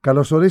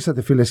Καλώς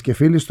ορίσατε φίλες και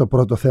φίλοι στο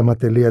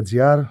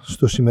protothema.gr.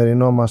 Στο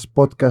σημερινό μας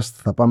podcast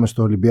θα πάμε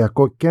στο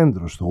Ολυμπιακό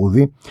Κέντρο στο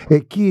Γουδή,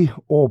 εκεί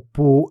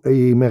όπου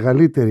η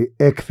μεγαλύτερη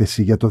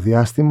έκθεση για το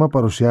διάστημα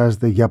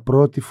παρουσιάζεται για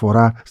πρώτη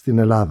φορά στην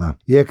Ελλάδα.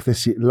 Η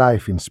έκθεση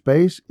Life in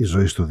Space, η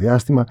ζωή στο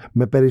διάστημα,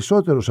 με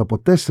περισσότερους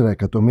από 4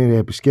 εκατομμύρια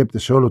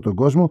επισκέπτες σε όλο τον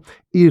κόσμο,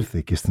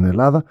 ήρθε και στην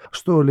Ελλάδα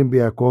στο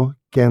Ολυμπιακό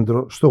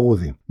Κέντρο στο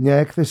Γουδή. Μια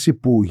έκθεση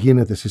που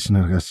γίνεται σε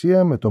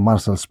συνεργασία με το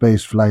Marshall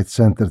Space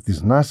Flight Center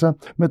της NASA,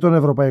 με τον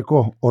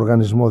Ευρωπαϊκό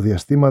Οργανισμό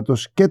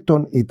Διαστήματος και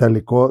τον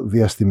Ιταλικό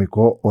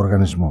Διαστημικό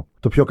Οργανισμό.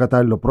 Το πιο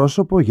κατάλληλο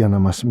πρόσωπο για να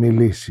μας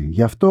μιλήσει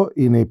γι' αυτό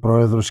είναι η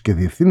Προέδρος και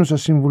Διευθύνουσα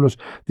Σύμβουλος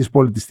της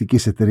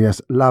Πολιτιστικής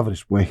Εταιρείας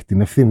Λάβρυς, που έχει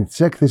την ευθύνη της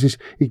έκθεσης,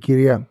 η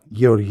κυρία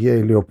Γεωργία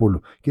Ηλιοπούλου.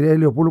 Κυρία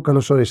Ηλιοπούλου,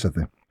 καλώς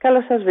ορίσατε.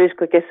 Καλώς σας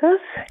βρίσκω και εσάς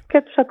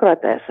και τους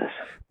ακροατές σας.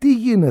 Τι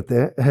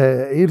γίνεται,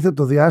 ήρθε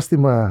το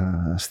διάστημα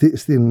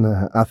στην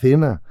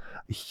Αθήνα,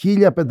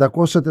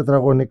 1500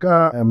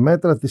 τετραγωνικά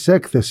μέτρα της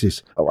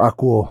έκθεσης.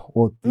 Ακούω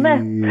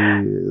ότι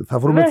θα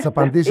βρούμε τις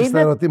απαντήσεις στα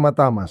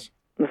ερωτήματά μας.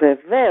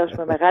 Βεβαίως,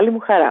 με μεγάλη μου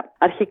χαρά.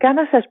 Αρχικά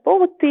να σας πω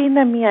ότι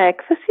είναι μια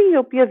έκθεση η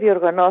οποία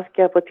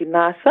διοργανώθηκε από την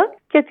NASA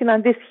και την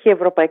αντίστοιχη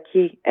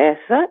Ευρωπαϊκή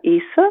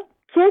ίσα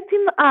και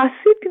την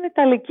ΆΣΗ, την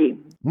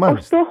Ιταλική.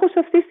 Μάλιστα. Ο στόχος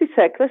αυτής της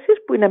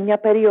έκθεσης, που είναι μια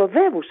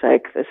περιοδεύουσα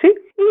έκθεση,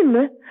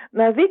 είναι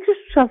να δείξει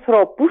στους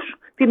ανθρώπους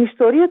την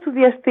ιστορία του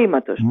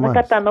διαστήματος. Μάλιστα.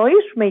 Να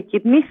κατανοήσουμε η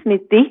κοινή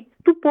θνητή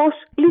του πώς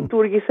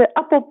λειτουργήσε,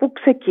 από πού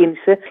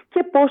ξεκίνησε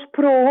και πώς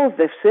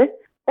προόδευσε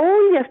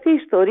όλη αυτή η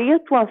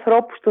ιστορία του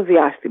ανθρώπου στο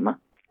διάστημα.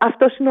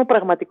 Αυτός είναι ο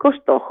πραγματικός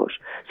στόχος.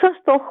 Σαν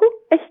στόχο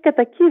έχει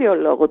κατά κύριο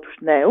λόγο τους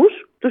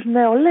νέους, τους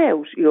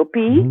νεολαίους, οι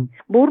οποίοι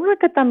μπορούν να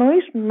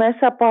κατανοήσουν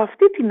μέσα από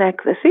αυτή την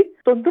έκθεση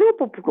τον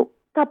τρόπο που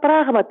τα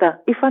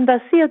πράγματα, η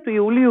φαντασία του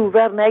Ιουλίου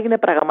Βέρνα έγινε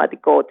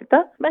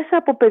πραγματικότητα μέσα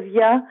από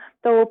παιδιά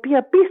τα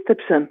οποία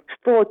πίστεψαν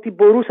στο ότι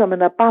μπορούσαμε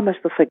να πάμε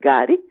στο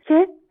φεγγάρι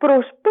και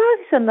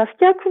προσπάθησαν να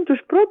φτιάξουν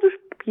τους πρώτους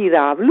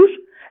πυράβλους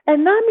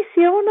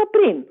 1,5 αιώνα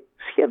πριν.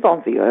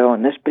 Σχεδόν 2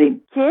 αιώνες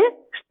πριν. Και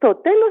στο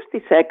τέλος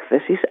της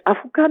έκθεσης,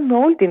 αφού κάνουμε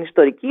όλη την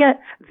ιστορική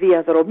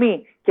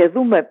διαδρομή και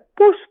δούμε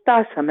πώς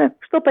φτάσαμε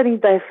στο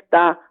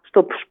 57,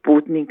 στο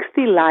Σπούτνικ,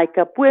 στη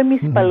Λάικα, που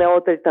εμείς οι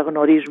παλαιότεροι τα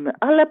γνωρίζουμε,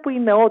 αλλά που οι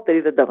νεότεροι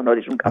δεν τα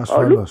γνωρίζουν καθόλου,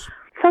 ασφαλώς,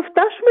 θα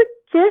φτάσουμε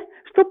και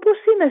στο πώς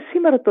είναι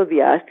σήμερα το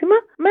διάστημα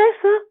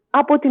μέσα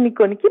από την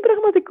εικονική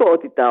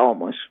πραγματικότητα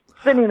όμως.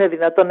 Δεν είναι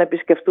δυνατόν να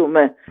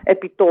επισκεφτούμε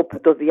επιτόπου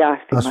το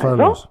διάστημα. ασφαλώς.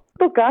 Εδώ.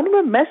 Το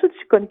κάνουμε μέσω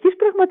της εικονικής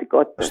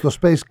πραγματικότητας. Στο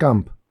Space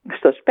Camp.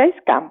 Στο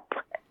Space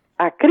Camp.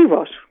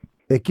 Ακριβώς.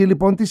 Εκεί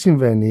λοιπόν τι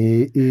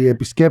συμβαίνει, οι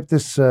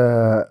επισκέπτες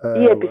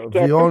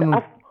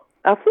βιώνουν...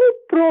 Αφού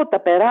πρώτα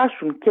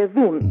περάσουν και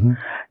δουν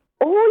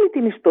όλη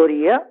την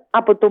ιστορία,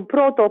 από τον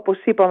πρώτο,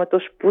 όπως είπαμε, το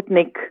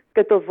Σπούτνικ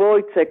και το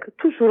Βόιτσεκ,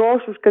 τους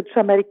Ρώσους και τους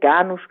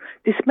Αμερικάνους,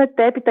 τις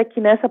μετέπειτα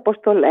κοινές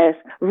αποστολές,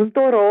 δουν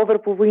το ρόβερ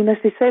που είναι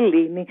στη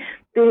Σελήνη,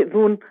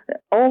 δουν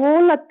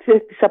όλα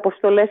τις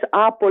αποστολές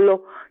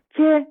Άπολο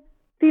και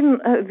την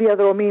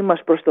διαδρομή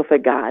μας προς το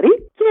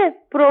φεγγάρι και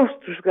προς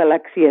τους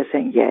γαλαξίες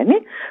εν γέννη,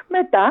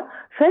 μετά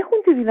θα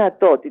έχουν τη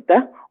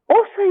δυνατότητα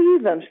όσα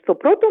είδαν στο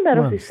πρώτο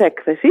μέρος της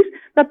έκθεσης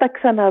να τα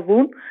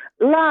ξαναδούν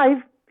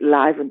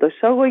live εντός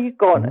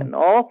εισαγωγικών,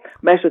 εννοώ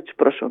μέσω της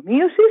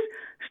προσομοίωσης,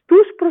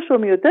 στους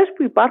προσομοιωτές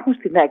που υπάρχουν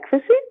στην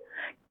έκθεση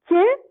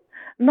και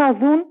να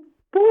δουν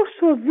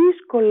πόσο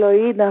δύσκολο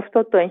είναι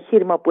αυτό το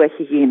εγχείρημα που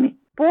έχει γίνει.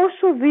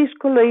 Πόσο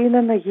δύσκολο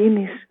είναι να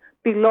γίνεις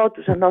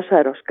πιλότους ενός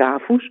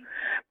αεροσκάφους,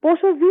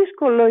 πόσο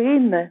δύσκολο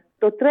είναι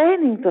το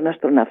training των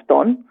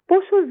αστροναυτών,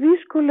 πόσο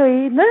δύσκολο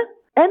είναι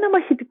ένα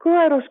μαχητικό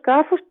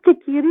αεροσκάφος και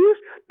κυρίως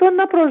το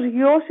να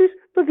προσγειώσεις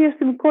το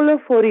διαστημικό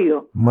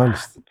λεωφορείο.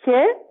 Μάλιστα. Και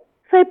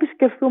θα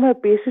επισκεφθούμε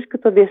επίσης και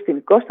το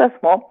διαστημικό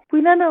σταθμό, που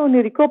είναι ένα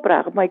ονειρικό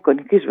πράγμα,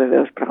 εικονικής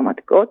βεβαίως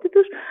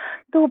πραγματικότητας,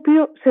 το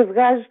οποίο σε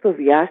βγάζει στο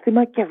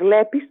διάστημα και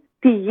βλέπεις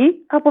τη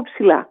γη από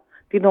ψηλά,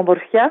 την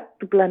ομορφιά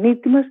του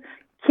πλανήτη μας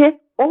και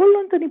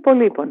όλων των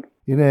υπολείπων.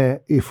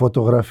 Είναι η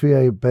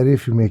φωτογραφία η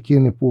περίφημη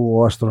εκείνη που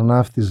ο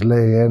αστροναύτης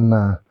λέει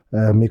ένα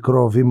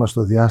μικρό βήμα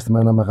στο διάστημα,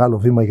 ένα μεγάλο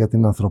βήμα για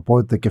την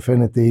ανθρωπότητα και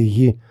φαίνεται η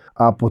γη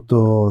από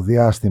το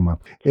διάστημα.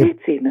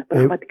 Έτσι είναι,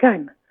 πραγματικά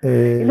είναι.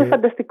 Είναι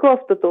φανταστικό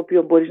αυτό το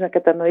οποίο μπορείς να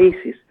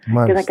κατανοήσεις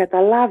και να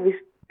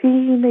καταλάβεις τι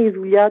είναι η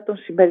δουλειά των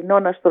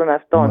σημερινών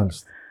αστροναυτών.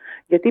 Μάλιστα.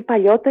 Γιατί οι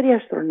παλιότεροι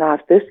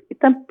αστροναύτες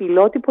ήταν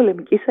πιλότοι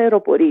πολεμικής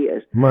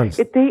αεροπορίας.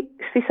 Μάλιστα. Γιατί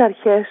στις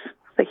αρχές,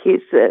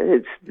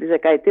 στις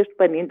δεκαετίες του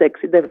 50,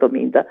 60,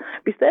 70,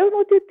 πιστεύουν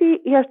ότι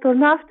οι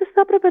αστροναύτες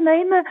θα έπρεπε να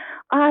είναι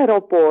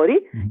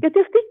αεροπόροι, γιατί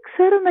αυτοί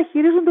ξέρουν να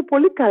χειρίζονται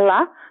πολύ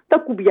καλά τα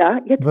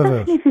κουμπιά, γιατί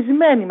ήταν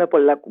συνηθισμένοι με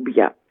πολλά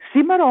κουμπιά.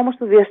 Σήμερα όμως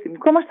στο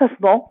διαστημικό μας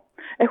σταθμό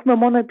έχουμε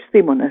μόνο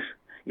επιστήμονες,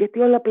 γιατί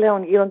όλα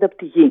πλέον γίνονται από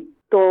τη γη.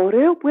 Το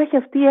ωραίο που έχει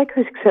αυτή η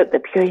έκθεση, ξέρετε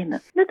ποιο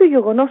είναι? Είναι το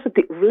γεγονός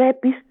ότι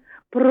βλέπεις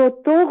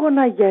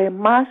πρωτόγωνα για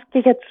εμάς και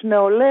για τους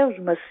νεολαίους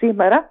μας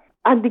σήμερα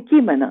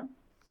αντικείμενα.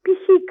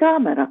 Π.χ. η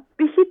κάμερα,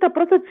 π.χ. τα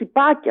πρώτα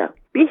τσιπάκια,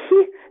 π.χ.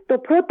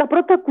 τα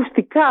πρώτα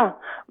ακουστικά.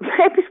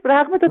 Βλέπεις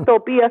πράγματα τα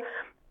οποία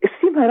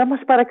σήμερα μας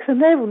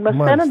παραξενεύουν, μας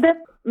φαίνονται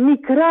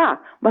μικρά,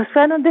 μας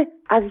φαίνονται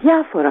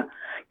αδιάφορα.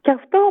 Και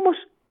αυτά όμως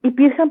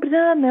υπήρχαν πριν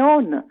έναν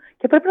αιώνα.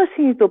 Και πρέπει να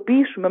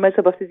συνειδητοποιήσουμε μέσα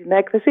από αυτή την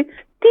έκθεση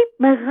τι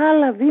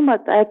μεγάλα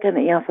βήματα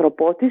έκανε η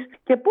ανθρωπότης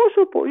και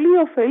πόσο πολύ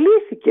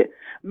ωφελήθηκε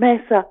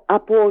μέσα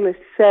από όλες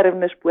τις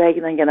έρευνες που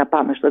έγιναν για να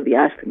πάμε στο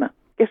διάστημα.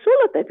 Και σε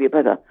όλα τα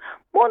επίπεδα.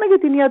 Μόνο για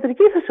την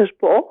ιατρική θα σας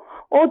πω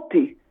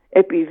ότι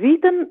επειδή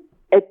ήταν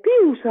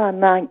επίγουσα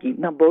ανάγκη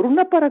να μπορούν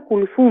να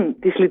παρακολουθούν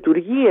τις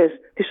λειτουργίες,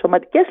 τις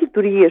σωματικές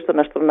λειτουργίες των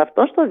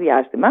αστροναυτών στο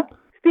διάστημα,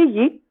 στη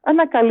Γη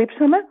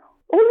ανακαλύψαμε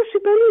όλους τους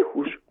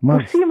υπερήχους. Που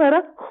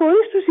σήμερα,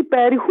 χωρίς τους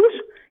υπέρηχους,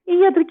 η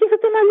ιατρική θα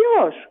ήταν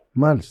αλλιώς.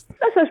 Μάλιστα.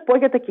 Να σας πω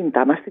για τα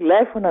κινητά μας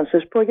τηλέφωνα, να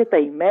σας πω για τα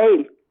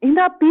email.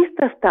 Είναι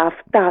απίστευτα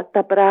αυτά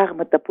τα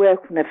πράγματα που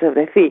έχουν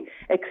εφευρεθεί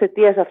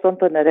εξαιτίας αυτών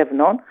των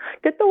ερευνών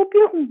και τα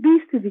οποία έχουν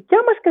μπει στη δικιά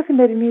μας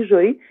καθημερινή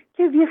ζωή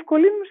και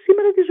διευκολύνουν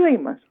σήμερα τη ζωή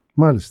μας.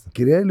 Μάλιστα.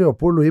 Κυρία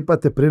Ηλιοπούλου,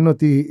 είπατε πριν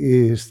ότι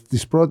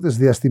στις πρώτες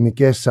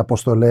διαστημικές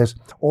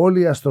αποστολές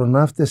όλοι οι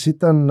αστροναύτες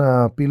ήταν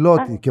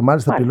πιλότοι και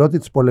μάλιστα πιλότοι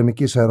της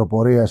πολεμικής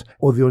αεροπορίας.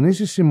 Ο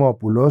Διονύσης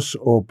Σιμόπουλος,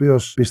 ο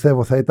οποίος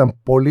πιστεύω θα ήταν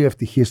πολύ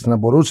ευτυχής να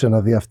μπορούσε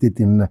να δει αυτή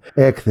την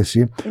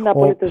έκθεση, είναι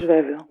απολύτως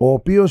βέβαιο, ο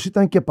οποίος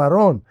ήταν και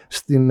παρόν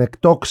στην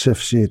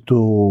εκτόξευση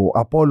του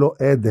Απόλλω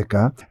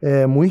 11,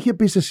 μου είχε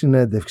πει σε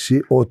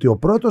συνέντευξη ότι ο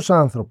πρώτος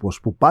άνθρωπος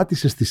που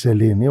πάτησε στη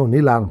σελήνη, ο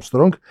Νίλ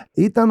Άρμστρονγκ,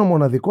 ήταν ο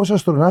μοναδικός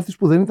αστροναύτης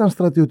που δεν ήταν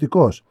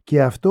στρατιωτικός.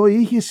 Και αυτό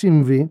είχε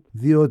συμβεί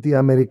διότι οι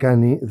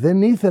Αμερικανοί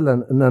δεν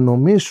ήθελαν να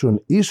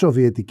νομίσουν, οι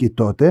Σοβιετικοί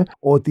τότε,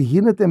 ότι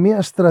γίνεται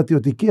μια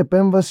στρατιωτική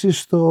επέμβαση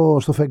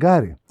στο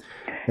φεγγάρι.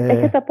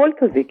 Έχετε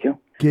απόλυτο δίκιο.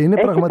 Και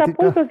είναι πραγματικά...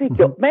 απόλυτο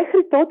δίκιο.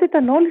 Μέχρι τότε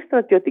ήταν όλοι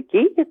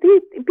στρατιωτικοί, γιατί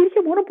υπήρχε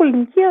μόνο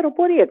πολεμική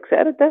αεροπορία,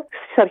 ξέρετε,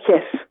 στις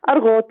αρχές.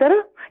 Αργότερα,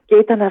 και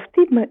ήταν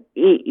αυτοί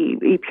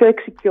οι πιο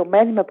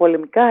εξοικειωμένοι με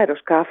πολεμικά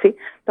αεροσκάφη,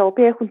 τα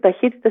οποία έχουν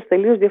ταχύτητες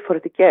τελείως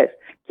διαφορετικές.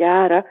 Και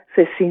άρα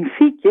σε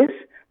συνθήκες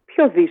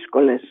πιο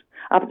δύσκολες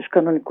από τους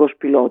κανονικούς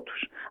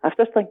πιλότους.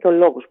 Αυτός ήταν και ο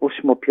λόγος που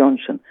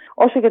χρησιμοποιόντουσαν.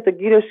 Όσο για τον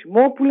κύριο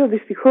Σιμόπουλο,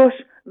 δυστυχώς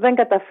δεν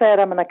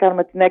καταφέραμε να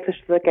κάνουμε την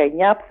έκθεση του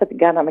 19 που θα την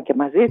κάναμε και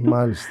μαζί του.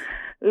 Μάλιστα.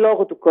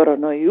 Λόγω του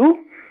κορονοϊού.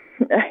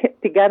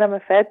 Την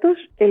κάναμε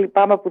φέτος και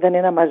λυπάμαι που δεν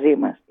είναι μαζί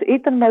μας.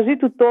 Ήταν μαζί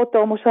του τότε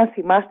όμως, αν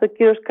θυμάστε, ο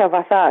κύριος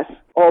Καβαθάς,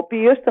 ο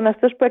οποίος ήταν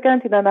αυτός που έκανε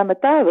την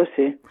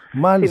αναμετάδοση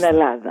στην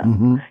Ελλάδα.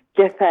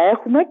 Και θα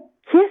έχουμε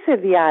και σε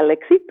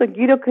διάλεξη τον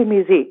κύριο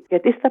Κρημιζή.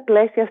 Γιατί στα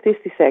πλαίσια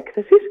αυτής της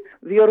έκθεσης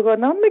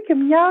διοργανώνουμε και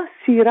μια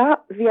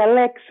σειρά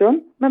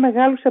διαλέξεων με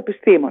μεγάλους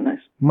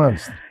επιστήμονες.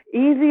 Μάλιστα.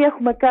 Ήδη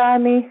έχουμε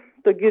κάνει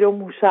τον κύριο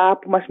Μουσά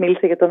που μας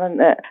μίλησε για τον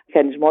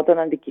μηχανισμό των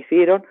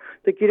αντικυθύρων,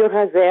 τον κύριο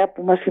Γαζέα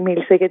που μας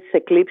μίλησε για τις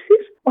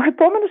εκλήψεις. Ο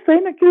επόμενος θα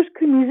είναι ο κύριος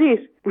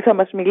Κρημιζής που θα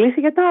μας μιλήσει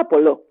για τα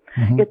Άπολο.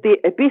 Γιατί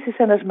επίσης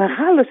ένας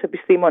μεγάλος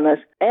επιστήμονας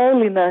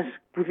Έλληνας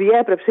που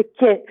διέπρεψε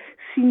και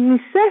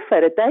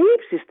συνεισέφερε τα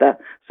ύψιστα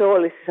σε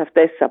όλες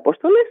αυτές τις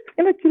αποστολές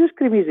είναι ο κύριος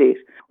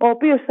Κρημιζής, ο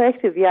οποίος θα έχει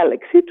τη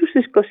διάλεξή του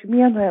στις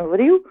 21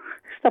 Νοεμβρίου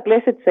στα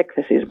πλαίσια της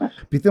έκθεσής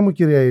μας. Πείτε μου,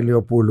 κυρία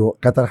Ηλιοπούλου,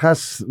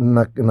 καταρχάς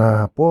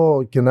να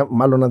πω και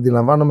μάλλον να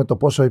αντιλαμβάνομαι το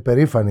πόσο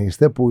υπερήφανοι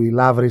είστε που η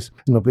Λάβρυς,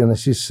 την οποία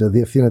εσείς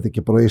διευθύνετε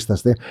και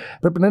προείσταστε,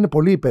 πρέπει να είναι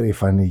πολύ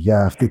υπερήφανοι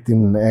για αυτή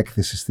την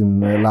έκθεση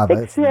στην Ελλάδα.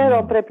 Δεν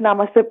ξέρω, πρέπει να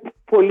είμαστε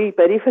πολύ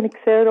υπερήφανοι.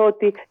 Ξέρω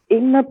ότι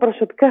είμαι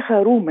προσωπικά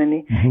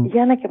χαρούμενη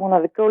για ένα και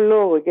μοναδικό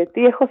λόγο,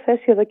 γιατί έχω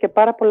θέσει εδώ και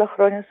πάρα πολλά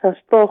χρόνια σαν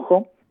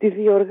στόχο τη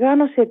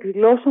διοργάνωση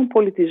εκδηλώσεων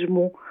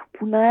πολιτισμού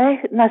που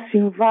να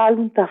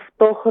συμβάλλουν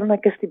ταυτόχρονα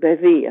και στην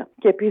παιδεία.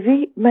 Και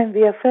επειδή με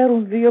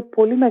ενδιαφέρουν δύο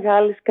πολύ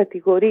μεγάλες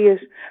κατηγορίες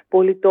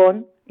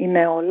πολιτών, η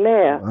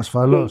νεολαία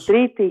ασφαλώς και η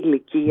τρίτη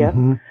ηλικία,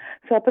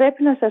 θα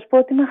πρέπει να σας πω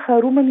ότι είμαι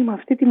χαρούμενη με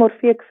αυτή τη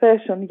μορφή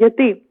εκθέσεων.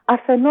 Γιατί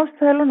αφενός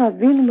θέλω να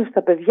δίνουμε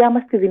στα παιδιά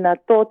μας τη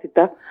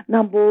δυνατότητα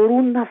να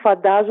μπορούν να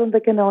φαντάζονται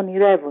και να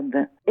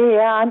ονειρεύονται.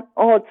 Εάν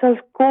ο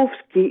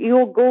Τσαλκόφσκι ή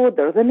ο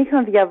Γκόντερ δεν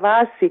είχαν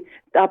διαβάσει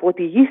από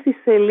τη γη στη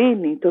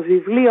σελήνη το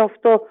βιβλίο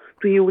αυτό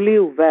του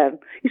Ιουλίου Βέρν,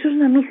 ίσως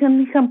να μην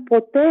είχαν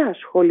ποτέ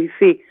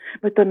ασχοληθεί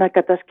με το να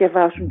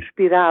κατασκευάσουν τους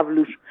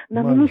πυράβλους,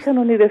 να μην είχαν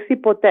ονειρευτεί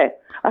ποτέ.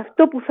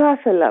 Αυτό που θα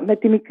ήθελα με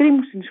τη μικρή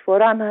μου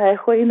συνεισφορά να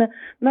έχω είναι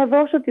να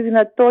δώσω τη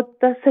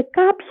δυνατότητα σε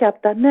κάποια από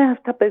τα νέα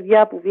αυτά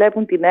παιδιά που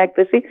βλέπουν την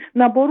έκθεση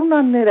να μπορούν να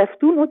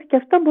ονειρευτούν ότι και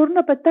αυτά μπορούν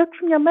να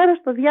πετάξουν μια μέρα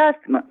στο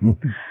διάστημα.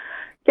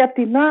 Και απ'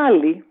 την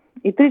άλλη,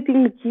 η τρίτη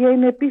ηλικία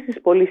είναι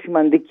επίσης πολύ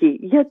σημαντική.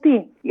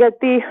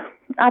 Γιατί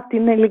από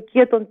την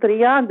ηλικία των 30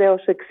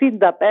 έως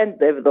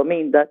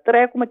 65-70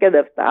 τρέχουμε και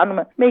δεν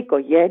φτάνουμε με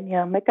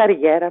οικογένεια, με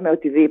καριέρα, με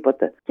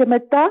οτιδήποτε. Και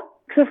μετά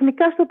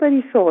ξαφνικά στο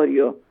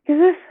περιθώριο. Και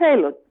δεν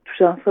θέλω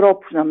τους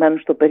ανθρώπους να μένουν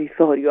στο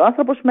περιθώριο. Ο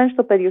άνθρωπος μένει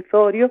στο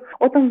περιθώριο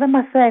όταν δεν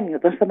μαθαίνει,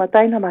 όταν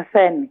σταματάει να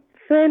μαθαίνει.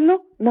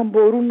 Θέλω να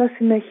μπορούν να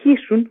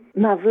συνεχίσουν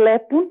να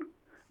βλέπουν,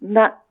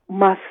 να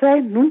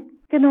μαθαίνουν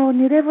και να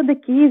ονειρεύονται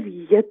και οι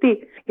ίδιοι.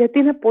 Γιατί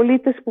είναι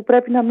πολίτες που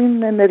πρέπει να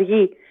μείνουν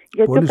ενεργοί.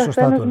 Γιατί πολύ ο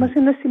καθένας μας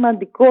είναι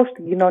σημαντικός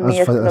στην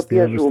κοινωνία στην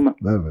οποία ζούμε.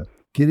 Βέβαια.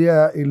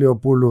 Κυρία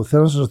Ηλιοπούλου,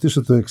 θέλω να σας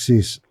ρωτήσω το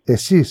εξής.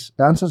 Εσείς,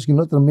 αν σας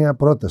γινόταν μια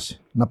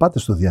πρόταση να πάτε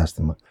στο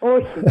διάστημα?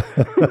 Όχι.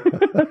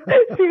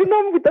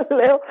 Συγγνώμη που το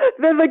λέω.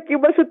 Δεν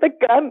δοκίμασε ούτε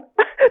καν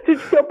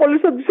τους πιο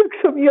πολλούς από τους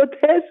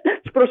εξομοιωτές,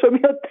 τους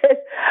προσομοιωτές.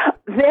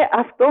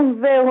 Αυτόν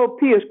ο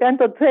οποίος κάνει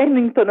το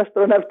training των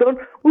αστροναυτών,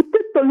 ούτε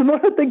τολμώ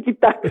να τον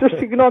κοιτάξω.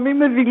 Συγγνώμη,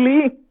 είμαι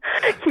δειλή.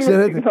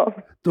 Ξέρετε,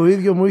 το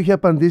ίδιο μου είχε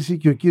απαντήσει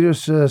και ο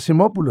κύριος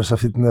Σιμόπουλος σε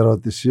αυτή την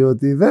ερώτηση,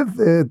 ότι δεν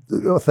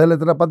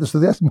θέλετε να πάτε στο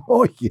διάστημα?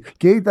 Όχι.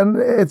 Και ήταν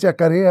έτσι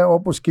ακαρία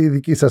όπως και η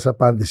δική σας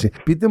απάντηση.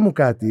 Πείτε μου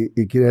κάτι,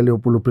 η κυρία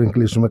Ηλιοπούλου, πριν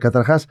κλείσουμε.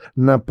 Καταρχάς,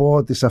 να πω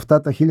ότι σε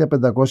αυτά τα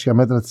 1500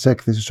 μέτρα της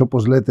έκθεσης,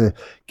 όπως λέτε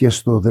και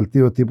στο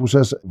δελτίο τύπου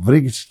σας,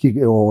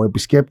 βρίσκει ο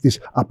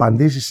επισκέπτης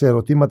απαντήσεις σε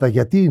ερωτήματα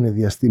γιατί είναι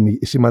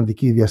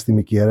σημαντική η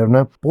διαστημική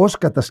έρευνα, πώς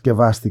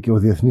κατασκευάστηκε ο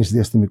Διεθνής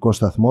Διαστημικός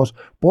Σταθμός,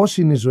 πώς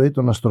είναι η ζωή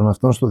των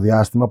αστροναυτών στο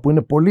διάστημα, που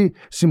είναι πολύ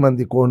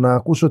σημαντικό να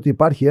ακούσω ότι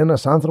υπάρχει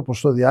ένας άνθρωπος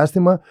στο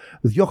διάστημα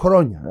 2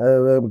 χρόνια,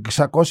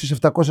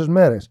 600-700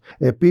 μέρες.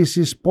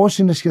 Επίσης, πώς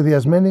είναι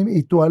σχεδιασμένη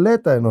η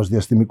τουαλέτα ενός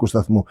διαστημικού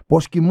σταθμού,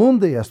 πώς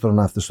κοιμούνται οι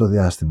αστροναύτες στο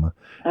διάστημα.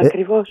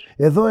 Ακριβώς.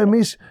 Εδώ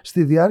εμείς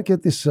στη διάρκεια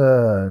της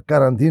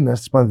καραντίνας,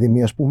 της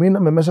πανδημίας, που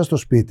μείναμε μέσα στο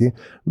σπίτι,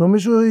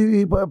 νομίζω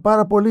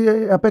πάρα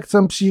πολλοί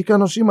απέκτησαν ψυχικά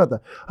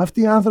νοσήματα.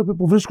 Αυτοί οι άνθρωποι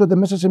που βρίσκονται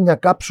μέσα σε μια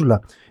κάψουλα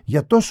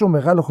για τόσο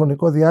μεγάλο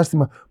χρονικό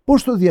διάστημα,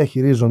 πώς το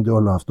διαχειρίζονται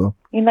όλο αυτό?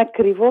 Είναι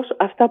ακριβώς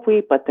αυτά που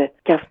είπατε.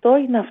 Και αυτό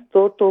είναι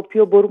αυτό το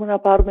οποίο μπορούμε να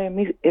πάρουμε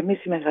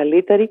εμείς οι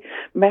μεγαλύτεροι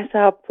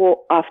μέσα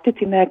από αυτή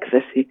την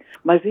έκθεση.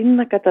 Μας δίνει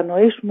να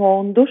κατανοήσουμε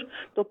όντως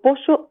το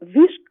πόσο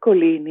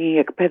δύσκολη είναι η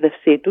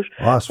εκπαίδευσή τους,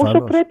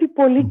 πόσο πρέπει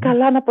πολύ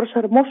καλά να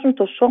προσαρμόσουν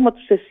το σώμα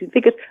τους σε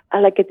συνθήκες,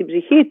 αλλά και την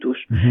ψυχή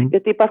τους.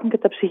 Γιατί υπάρχουν και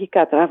τα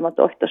ψυχικά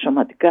τραύματα, όχι τα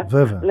σωματικά.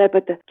 Βέβαια.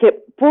 Βλέπετε. Και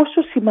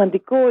πόσο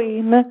σημαντικό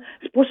είναι,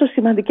 πόσο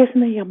σημαντικές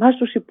είναι για μας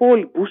τους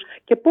υπόλοιπους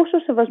και πόσο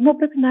σεβασμό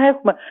πρέπει να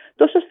έχουμε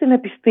τόσο στην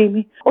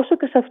επιστήμη, όσο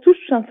και σε αυτούς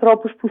τους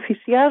ανθρώπους που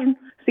θυσιάζουν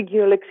στην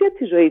κυριολεξία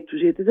τη ζωή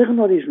τους, γιατί δεν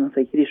γνωρίζουν αν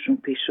θα γυρίσουν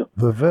πίσω.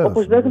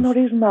 Όπως δεν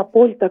γνωρίζουμε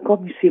απόλυτα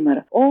ακόμη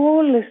σήμερα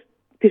όλες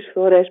τις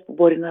φορές που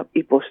μπορεί να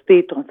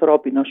υποστεί το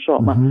ανθρώπινο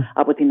σώμα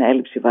από την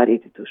έλλειψη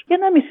βαρύτητος. Για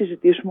να μην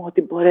συζητήσουμε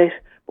ότι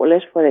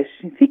πολλές φορές οι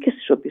συνθήκες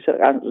στις οποίες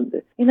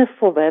εργάζονται είναι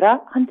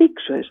φοβερά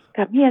αντίξωες.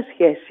 Καμία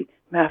σχέση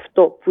με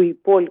αυτό που οι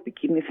υπόλοιποι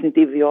κοινοί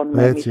θνητοί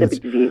βιώνουμε εμείς επί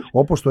της γης.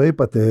 Όπως το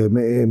είπατε,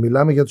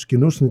 μιλάμε για τους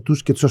κοινούς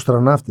θνητούς και τους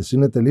αστροναύτες.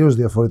 Είναι τελείως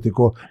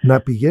διαφορετικό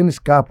να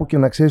πηγαίνεις κάπου και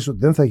να ξέρεις ότι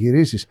δεν θα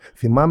γυρίσεις.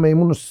 Θυμάμαι,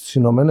 ήμουν στις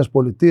Ηνωμένες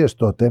Πολιτείες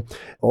τότε,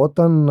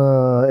 όταν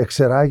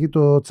εξεράγει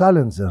το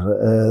Challenger.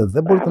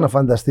 Δεν μπορείτε να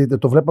φανταστείτε,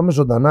 το βλέπαμε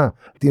ζωντανά,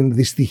 την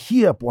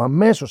δυστυχία που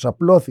αμέσως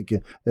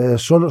απλώθηκε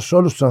σε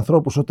όλους τους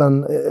ανθρώπους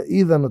όταν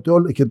είδαν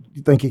ότι και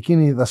ήταν και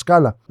εκείνη η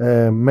δασκάλα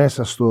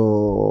μέσα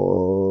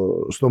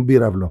στον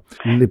πύραυλο.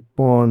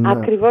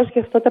 Ακριβώς γι'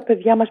 αυτό τα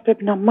παιδιά μας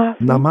πρέπει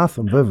να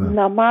μάθουν. Βέβαια.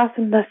 Να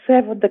μάθουν να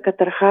σέβονται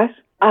καταρχάς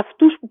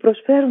αυτούς που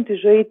προσφέρουν τη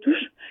ζωή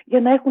τους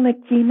για να έχουν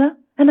εκείνα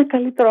ένα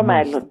καλύτερο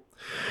μέλλον.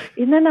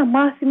 Είναι ένα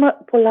μάθημα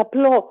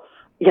πολλαπλό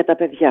για τα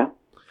παιδιά.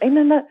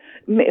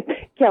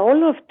 Και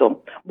όλο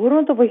αυτό μπορούν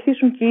να το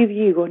βοηθήσουν και οι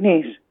ίδιοι οι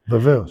γονείς.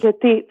 Βεβαίως.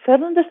 Γιατί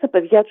φέρνοντας τα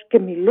παιδιά τους και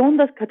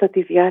μιλώντας κατά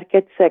τη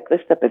διάρκεια της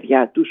έκθεσης στα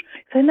παιδιά τους,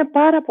 θα είναι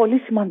πάρα πολύ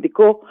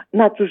σημαντικό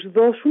να τους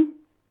δώσουν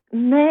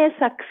νέες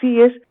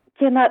αξίες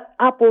και να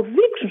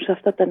αποδείξουν σε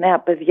αυτά τα νέα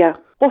παιδιά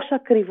πώς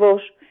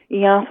ακριβώς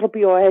οι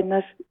άνθρωποι ο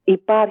ένας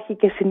υπάρχει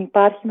και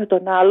συνυπάρχει με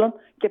τον άλλον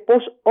και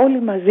πώς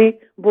όλοι μαζί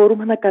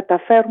μπορούμε να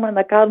καταφέρουμε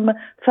να κάνουμε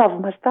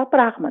θαυμαστά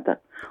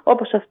πράγματα,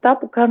 όπως αυτά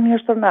που κάνουν οι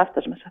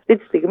αστροναύτες μας αυτή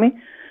τη στιγμή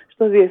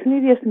στο Διεθνή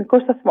Διαστημικό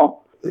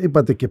Σταθμό.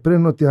 Είπατε και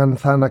πριν ότι αν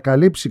θα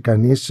ανακαλύψει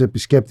κανείς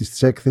επισκέπτης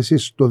της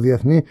έκθεσης το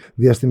Διεθνή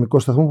Διαστημικό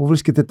Σταθμό, που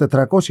βρίσκεται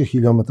 400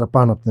 χιλιόμετρα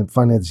πάνω από την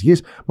επιφάνεια της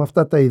Γης, με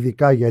αυτά τα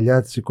ειδικά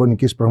γυαλιά της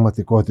εικονικής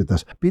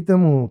πραγματικότητας. Πείτε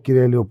μου,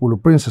 κυρία Ηλιοπούλου,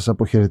 πριν σας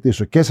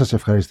αποχαιρετήσω και σας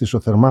ευχαριστήσω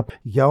θερμά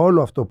για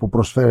όλο αυτό που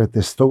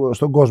προσφέρετε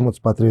στον κόσμο της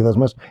πατρίδας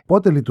μας,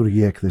 πότε λειτουργεί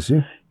η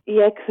έκθεση? Η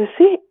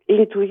έκθεση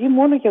λειτουργεί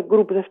μόνο για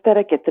γκρουπ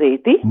Δευτέρα και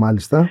Τρίτη.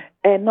 Μάλιστα.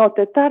 Ενώ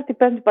Τετάρτη,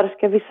 Πέμπτη,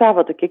 Παρασκευή,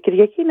 Σάββατο και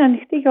Κυριακή είναι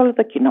ανοιχτή για όλο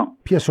το κοινό.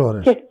 Ποιες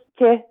ώρες?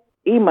 Και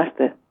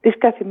είμαστε τις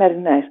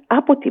καθημερινές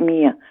από τη 1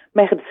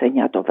 μέχρι τις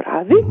 9 το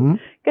βράδυ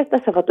και στα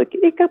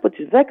Σαββατοκύριακα από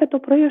τις 10 το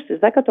πρωί ως τις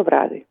 10 το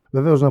βράδυ.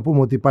 Βεβαίως, να πούμε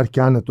ότι υπάρχει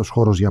και άνετος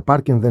χώρος για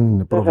πάρκινγκ, δεν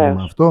είναι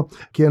πρόβλημα αυτό.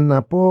 Και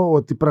να πω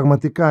ότι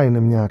πραγματικά είναι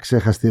μια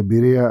αξέχαστη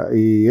εμπειρία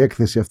η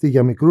έκθεση αυτή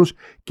για μικρούς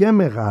και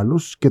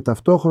μεγάλους και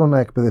ταυτόχρονα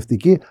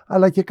εκπαιδευτική,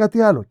 αλλά και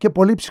κάτι άλλο. Και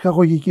πολύ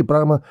ψυχαγωγική,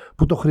 πράγμα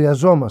που το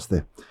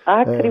χρειαζόμαστε.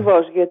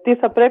 Ακριβώς, γιατί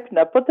θα πρέπει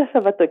να πω τα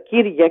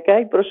Σαββατοκύριακα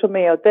οι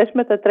προσομοιωτές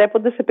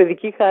μετατρέπονται σε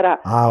παιδική χαρά.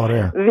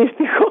 Ωραία.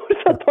 Δυστυχώς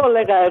θα το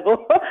έλεγα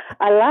εγώ,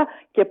 αλλά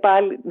και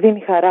πάλι δίνει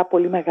χαρά,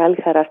 πολύ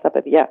μεγάλη χαρά στα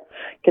παιδιά.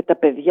 Και τα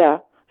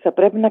παιδιά θα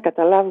πρέπει να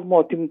καταλάβουμε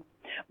ότι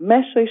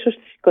μέσω ίσως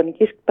της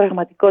εικονικής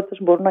πραγματικότητας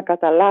μπορούν να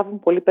καταλάβουν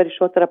πολύ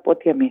περισσότερα από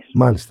ό,τι εμείς.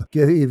 Μάλιστα.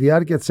 Και η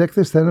διάρκεια της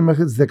έκθεσης θα είναι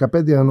μέχρι τις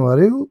 15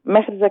 Ιανουαρίου.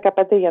 Μέχρι τις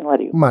 15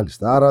 Ιανουαρίου.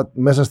 Μάλιστα. Άρα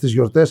μέσα στις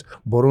γιορτές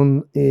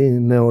μπορούν η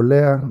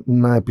νεολαία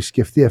να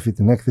επισκεφτεί αυτή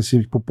την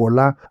έκθεση που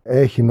πολλά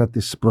έχει να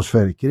της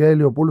προσφέρει. Κυρία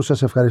Ηλιοπούλου,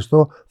 σας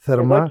ευχαριστώ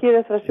θερμά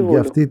για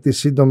αυτή τη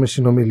σύντομη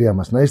συνομιλία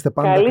μας. Να είστε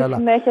πάντα καλή καλά.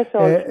 Συνέχεια σε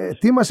όλους.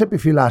 Τι μας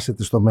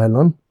επιφυλάσσετε στο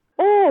μέλλον?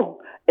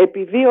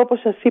 Επειδή, όπως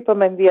σας είπα,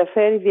 με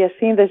ενδιαφέρει η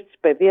διασύνδεση της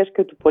παιδείας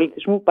και του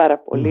πολιτισμού πάρα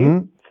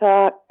πολύ,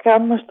 θα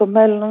κάνουμε στο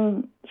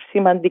μέλλον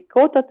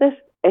σημαντικότατες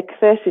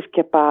εκθέσεις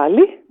και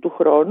πάλι του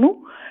χρόνου,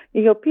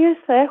 οι οποίες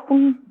θα έχουν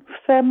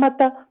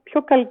θέματα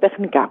πιο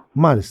καλλιτεχνικά.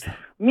 Μάλιστα.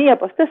 Μία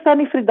από αυτές θα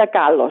είναι η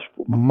Φριντακάλο, ας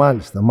πούμε.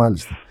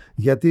 Μάλιστα.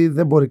 Γιατί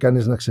δεν μπορεί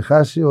κανείς να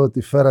ξεχάσει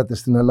ότι φέρατε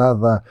στην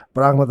Ελλάδα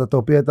πράγματα τα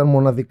οποία ήταν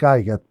μοναδικά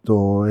για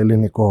το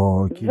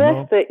ελληνικό κοινό.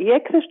 Δέστε, η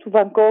έκθεση του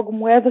Βαν Γκόγκ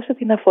μου έδωσε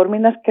την αφορμή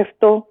να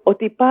σκεφτώ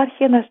ότι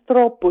υπάρχει ένας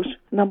τρόπος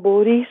να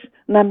μπορείς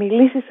να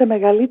μιλήσεις σε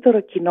μεγαλύτερο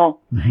κοινό.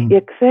 Οι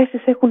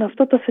εκθέσεις έχουν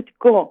αυτό το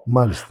θετικό.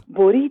 Μάλιστα.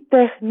 Μπορεί η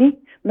τέχνη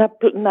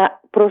να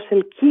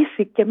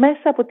προσελκύσει και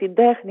μέσα από την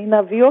τέχνη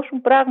να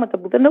βιώσουν πράγματα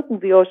που δεν έχουν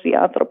βιώσει οι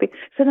άνθρωποι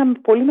σε ένα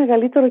πολύ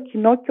μεγαλύτερο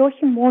κοινό και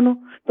όχι μόνο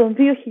των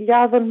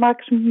 2.000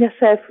 maximum μιας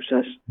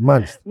αίθουσας.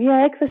 Μάλιστα. Μία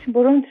έκθεση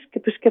μπορούν να τη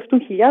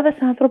επισκεφτούν χιλιάδες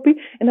άνθρωποι,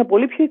 είναι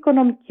πολύ πιο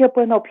οικονομική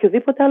από ένα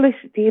οποιοδήποτε άλλο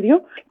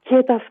εισιτήριο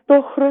και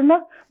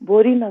ταυτόχρονα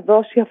μπορεί να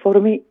δώσει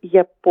αφορμή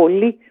για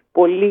πολύ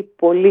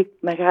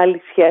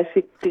μεγάλη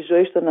σχέση της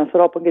ζωής των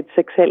ανθρώπων και της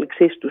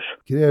εξέλιξής τους.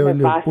 Κυρία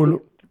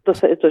Ηλιοπούλου,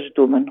 το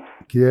ζητούμενο.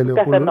 Κυρία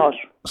Ηλιοπούλου,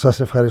 σας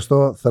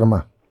ευχαριστώ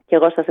θερμά. Και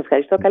εγώ σας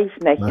ευχαριστώ. Καλή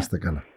συνέχεια. Να είστε καλά.